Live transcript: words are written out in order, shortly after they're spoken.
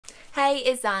Hey,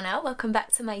 it's Zana. Welcome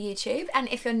back to my YouTube, and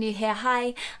if you're new here,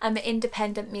 hi, I'm an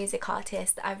independent music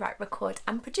artist. I write, record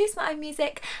and produce my own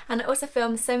music, and I also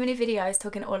film so many videos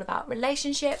talking all about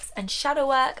relationships and shadow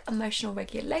work, emotional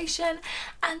regulation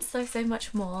and so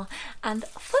much more. And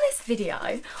for this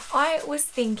video I was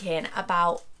thinking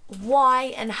about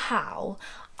why and how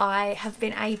I have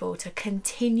been able to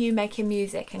continue making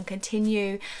music and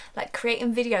continue like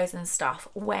creating videos and stuff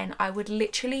when I would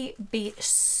literally be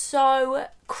so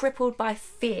crippled by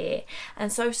fear and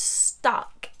so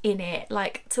stuck in it,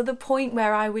 like to the point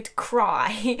where I would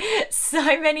cry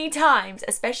so many times,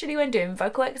 especially when doing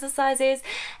vocal exercises,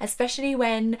 especially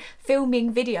when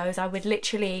filming videos. I would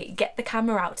literally get the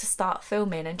camera out to start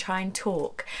filming and try and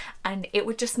talk, and it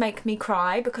would just make me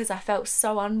cry because I felt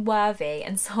so unworthy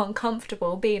and so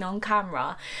uncomfortable being on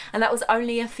camera. And that was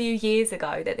only a few years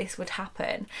ago that this would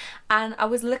happen, and I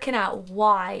was looking at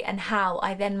why and how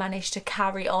I then managed to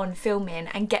carry on filming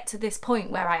and get to this point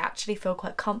where I actually feel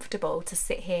quite comfortable to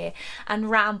sit here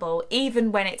and ramble,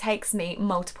 even when it takes me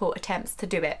multiple attempts to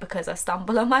do it because I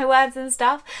stumble on my words and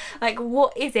stuff. Like,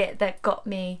 what is it that got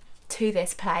me to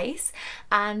this place?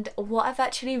 And what I've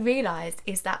actually realised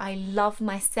is that I love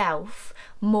myself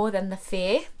more than the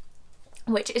fear,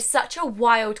 which is such a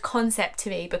wild concept to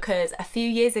me because a few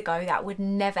years ago that would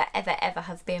never ever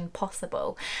have been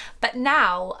possible. But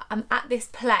now I'm at this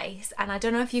place, and I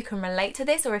don't know if you can relate to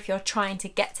this or if you're trying to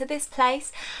get to this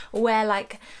place, where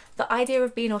like the idea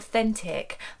of being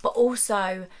authentic, but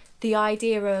also the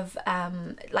idea of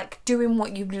like doing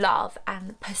what you love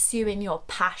and pursuing your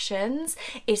passions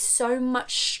is so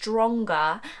much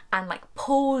stronger and like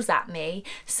pulls at me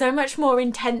so much more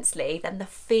intensely than the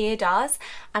fear does.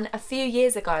 And a few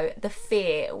years ago the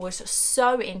fear was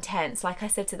so intense, like I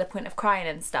said, to the point of crying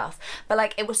and stuff, but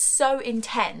like it was so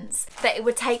intense that it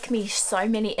would take me so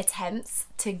many attempts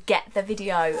to get the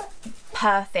video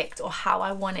perfect or how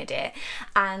I wanted it,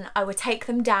 and I would take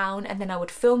them down and then I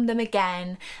would film them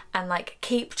again and like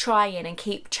keep trying and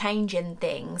keep changing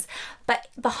things. But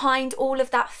behind all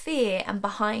of that fear and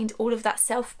behind all of that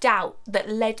self-doubt that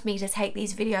led me to take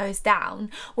these videos down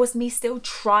was me still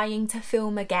trying to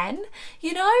film again,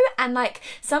 you know? And like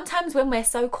sometimes when we're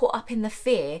so caught up in the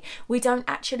fear, we don't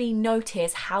actually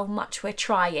notice how much we're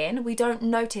trying. We don't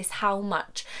notice how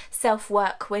much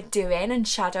self-work we're doing and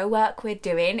shadow work we're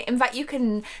doing. In fact, you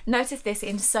can notice this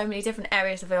in so many different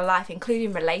areas of your life,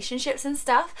 including relationships and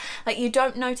stuff. Like, you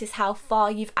don't notice how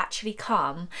far you've actually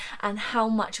come and how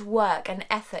much work and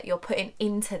effort you're putting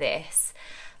into this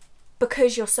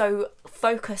because you're so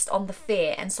focused on the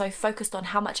fear and so focused on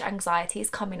how much anxiety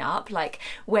is coming up. Like,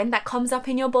 when that comes up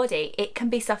in your body, it can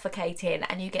be suffocating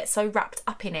and you get so wrapped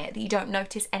up in it that you don't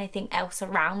notice anything else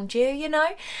around you, you know?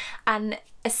 And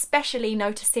especially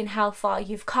noticing how far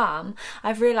you've come,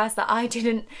 I've realised that I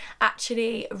didn't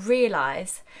actually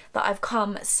realise that I've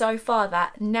come so far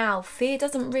that now fear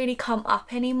doesn't really come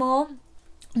up anymore.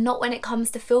 Not when it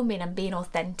comes to filming and being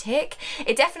authentic.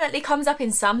 It definitely comes up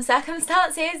in some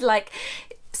circumstances, like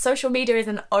social media is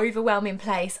an overwhelming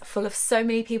place full of so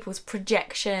many people's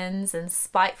projections and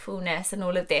spitefulness and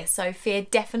all of this, so fear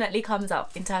definitely comes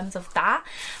up in terms of that.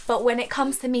 But when it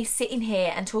comes to me sitting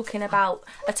here and talking about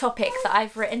a topic that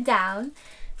I've written down,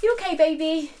 you okay,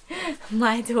 baby?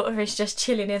 My daughter is just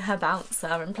chilling in her bouncer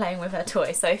and playing with her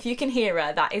toy, so if you can hear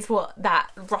her, that is what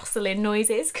that rustling noise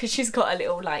is, because she's got a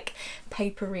little like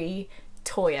papery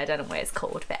toy, I don't know what it's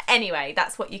called, but anyway,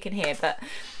 that's what you can hear. But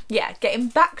yeah, getting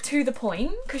back to the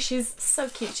point, because she's so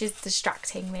cute, she's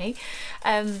distracting me.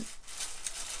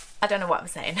 I don't know what I'm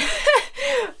saying.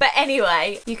 But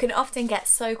anyway, you can often get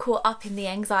so caught up in the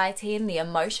anxiety and the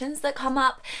emotions that come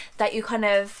up that you kind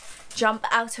of jump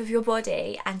out of your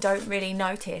body and don't really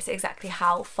notice exactly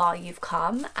how far you've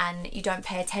come, and you don't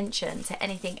pay attention to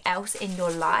anything else in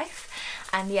your life.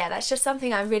 And yeah, that's just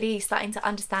something I'm really starting to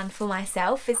understand for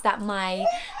myself, is that my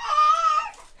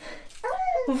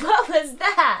what was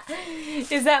that?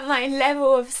 Is that my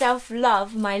level of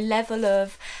self-love, my level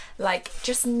of like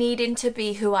just needing to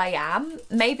be who I am.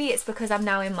 Maybe it's because I'm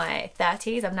now in my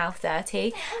 30s, I'm now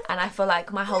 30, and I feel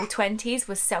like my whole 20s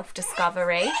was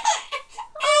self-discovery.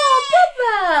 Oh,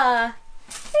 Bubba! Are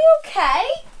you okay?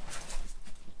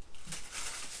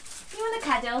 You want a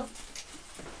cuddle?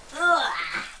 Ugh.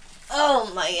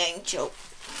 Oh, my angel.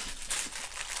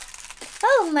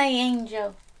 Oh, my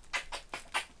angel.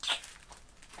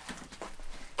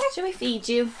 Shall we feed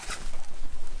you?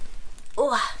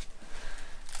 Oh.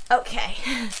 Okay,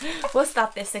 we'll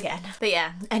start this again. But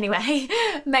yeah, anyway,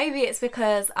 maybe it's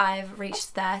because I've reached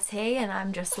 30 and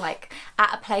I'm just like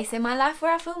at a place in my life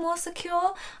where I feel more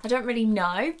secure. I don't really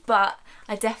know, but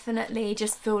I definitely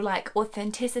just feel like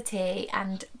authenticity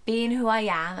and being who I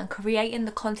am and creating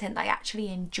the content that I actually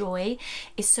enjoy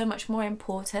is so much more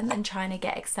important than trying to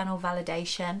get external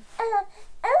validation.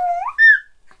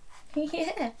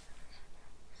 Yeah.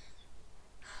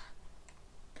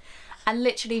 And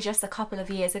literally just a couple of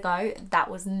years ago, that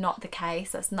was not the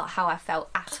case. That's not how I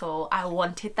felt at all. I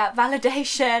wanted that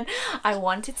validation. I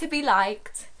wanted to be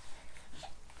liked.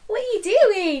 What are you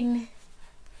doing?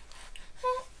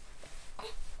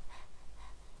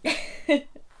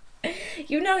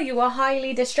 You know you are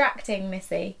highly distracting,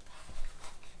 Missy.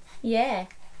 Yeah.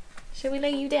 Shall we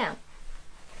lay you down?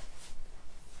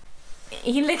 Are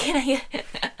you looking at you?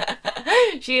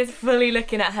 She is fully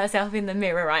looking at herself in the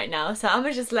mirror right now, so I'm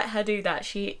gonna just let her do that.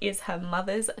 She is her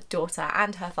mother's daughter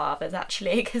and her father's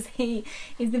actually, because he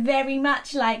is very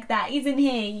much like that, isn't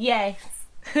he? Yes.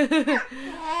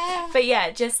 But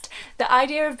yeah, just the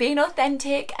idea of being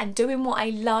authentic and doing what I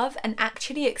love and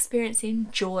actually experiencing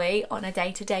joy on a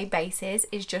day-to-day basis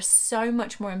is just so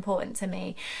much more important to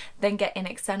me than getting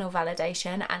external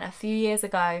validation. And a few years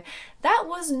ago that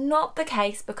was not the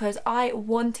case, because I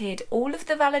wanted all of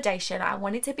the validation. I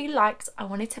wanted to be liked, I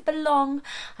wanted to belong,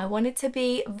 I wanted to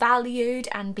be valued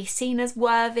and be seen as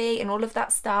worthy and all of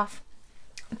that stuff.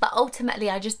 But ultimately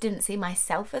I just didn't see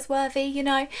myself as worthy, you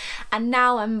know. And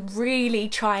now I'm really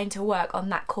trying to work on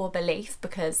that core belief,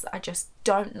 because I just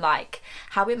don't like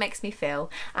how it makes me feel,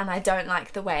 and I don't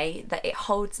like the way that it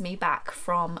holds me back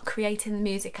from creating the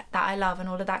music that I love and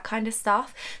all of that kind of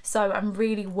stuff. So I'm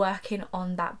really working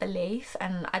on that belief,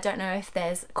 and I don't know if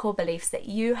there's core beliefs that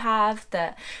you have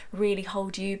that really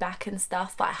hold you back and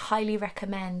stuff, but I highly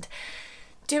recommend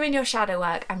doing your shadow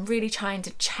work and really trying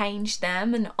to change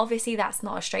them. And obviously that's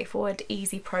not a straightforward,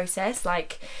 easy process.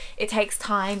 Like, it takes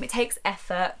time, it takes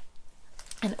effort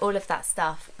and all of that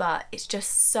stuff, but it's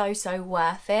just so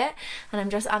worth it. And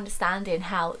I'm just understanding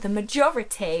how the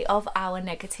majority of our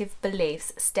negative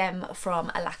beliefs stem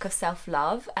from a lack of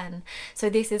self-love, and so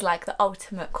this is like the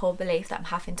ultimate core belief that I'm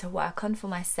having to work on for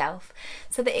myself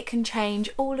so that it can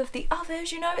change all of the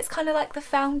others, you know. It's kind of like the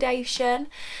foundation.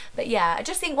 But yeah, I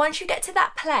just think once you get to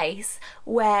that place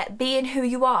where being who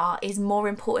you are is more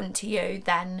important to you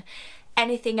than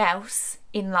anything else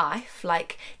in life,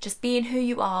 like just being who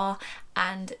you are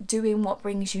and doing what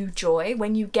brings you joy,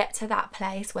 when you get to that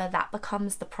place where that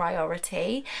becomes the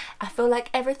priority, I feel like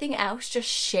everything else just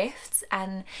shifts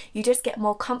and you just get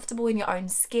more comfortable in your own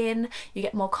skin, you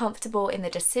get more comfortable in the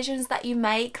decisions that you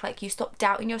make, like you stop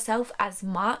doubting yourself as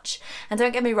much. And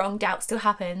don't get me wrong, doubt still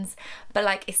happens, but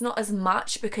like it's not as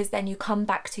much, because then you come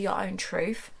back to your own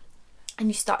truth and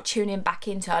you start tuning back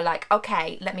into like,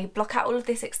 okay, let me block out all of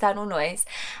this external noise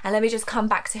and let me just come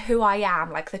back to who I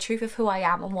am, like the truth of who I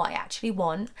am and what I actually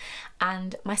want,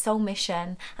 and my soul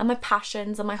mission and my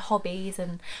passions and my hobbies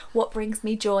and what brings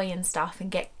me joy and stuff, and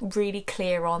get really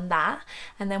clear on that.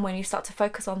 And then when you start to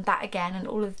focus on that again and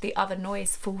all of the other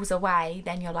noise falls away,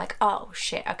 then you're like, oh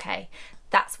shit, okay,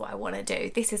 that's what I want to do,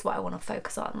 this is what I want to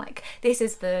focus on, like this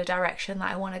is the direction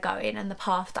that I want to go in and the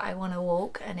path that I want to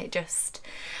walk. And it just,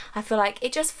 I feel like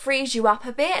it just frees you up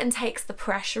a bit and takes the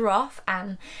pressure off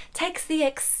and takes the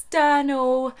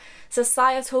external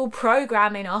societal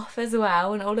programming off as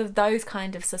well, and all of those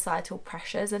kind of societal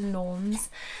pressures and norms.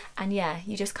 And yeah,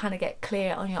 you just kind of get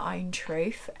clear on your own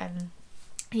truth. And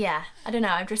yeah, I don't know,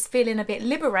 I'm just feeling a bit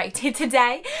liberated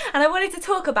today, and I wanted to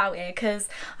talk about it because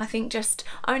I think just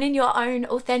owning your own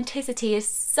authenticity is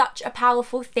such a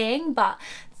powerful thing. But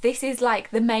this is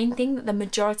like the main thing that the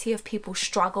majority of people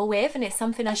struggle with, and it's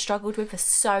something I struggled with for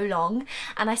so long,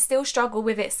 and I still struggle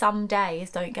with it some days,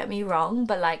 don't get me wrong,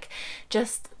 but like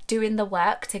just doing the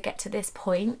work to get to this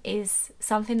point is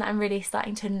something that I'm really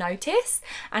starting to notice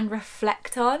and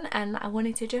reflect on, and I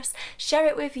wanted to just share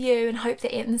it with you and hope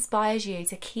that it inspires you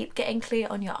to keep getting clear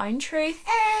on your own truth.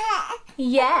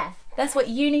 Yeah, that's what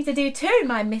you need to do too,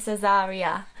 my Miss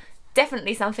Azaria.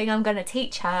 Definitely something I'm going to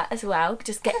teach her as well.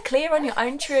 Just get clear on your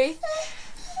own truth.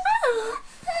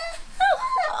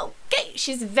 Okay,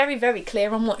 she's very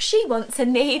clear on what she wants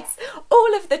and needs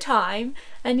all of the time,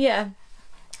 and yeah,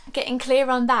 getting clear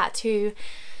on that to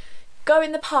go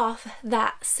in the path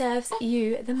that serves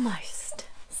you the most.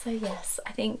 So yes,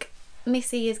 I think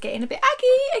Missy is getting a bit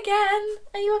aggy again.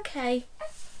 Are you okay?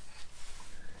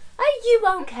 Are you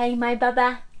okay, my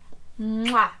bubba?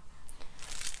 Mwah.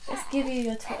 Let's give you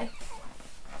your toy.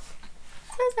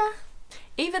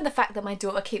 even the fact that my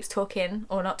daughter keeps talking,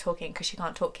 or not talking because she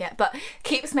can't talk yet, but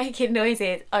keeps making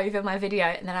noises over my video,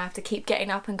 and then I have to keep getting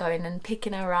up and going and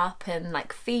picking her up and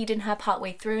like feeding her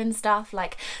partway through and stuff.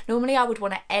 Like normally I would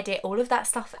want to edit all of that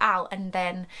stuff out and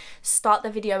then start the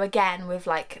video again with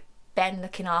like Ben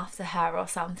looking after her or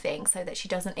something so that she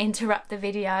doesn't interrupt the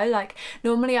video. Like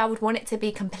normally I would want it to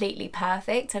be completely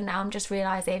perfect, and now I'm just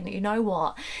realizing, you know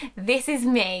what, this is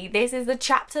me, this is the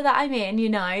chapter that I'm in, you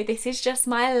know, this is just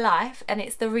my life, and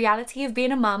it's the reality of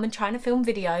being a mum and trying to film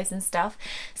videos and stuff.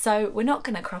 So we're not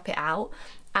gonna crop it out,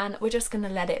 and we're just gonna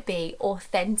let it be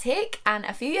authentic. And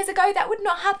a few years ago that would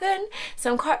not happen, so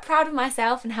I'm quite proud of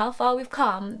myself and how far we've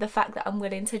come. The fact that I'm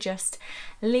willing to just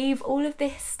leave all of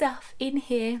this stuff in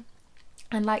here,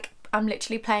 and like I'm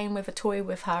literally playing with a toy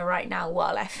with her right now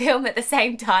while I film at the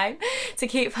same time to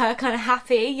keep her kind of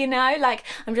happy, you know, like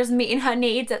I'm just meeting her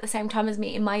needs at the same time as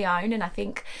meeting my own. And I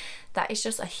think that is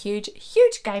just a huge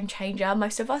game changer.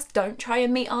 Most of us don't try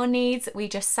and meet our needs, we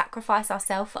just sacrifice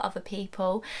ourselves for other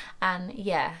people, and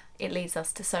yeah, it leads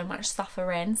us to so much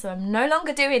suffering. So I'm no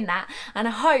longer doing that, and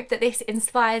I hope that this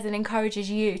inspires and encourages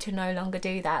you to no longer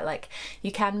do that. Like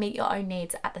you can meet your own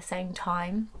needs at the same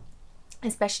time,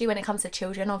 especially when it comes to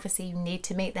children. Obviously you need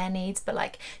to meet their needs, but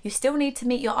like you still need to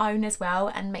meet your own as well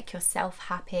and make yourself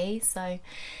happy. So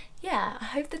yeah, I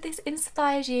hope that this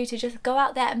inspires you to just go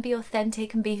out there and be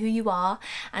authentic and be who you are,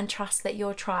 and trust that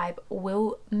your tribe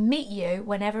will meet you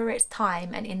whenever it's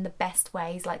time and in the best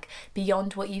ways, like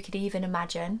beyond what you could even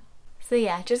imagine. So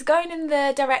yeah, just going in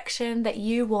the direction that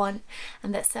you want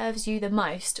and that serves you the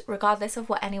most, regardless of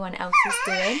what anyone else is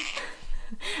doing.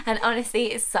 And honestly,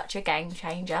 it's such a game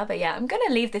changer. But yeah, I'm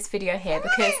gonna leave this video here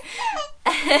because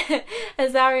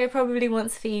Azaria probably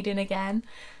wants feeding again,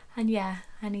 and yeah,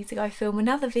 I need to go film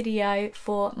another video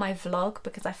for my vlog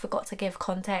because I forgot to give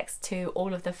context to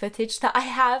all of the footage that I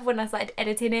have when I started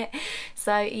editing it.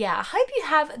 So yeah, I hope you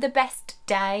have the best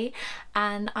day,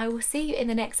 and I will see you in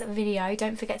the next video.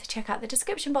 Don't forget to check out the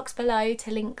description box below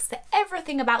to links to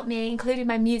everything about me, including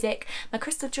my music, my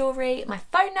crystal jewellery, my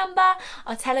phone number,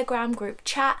 our Telegram group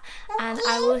chat, and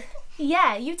I will,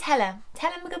 yeah, you tell him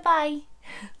goodbye.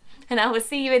 And I will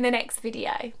see you in the next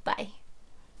video. Bye.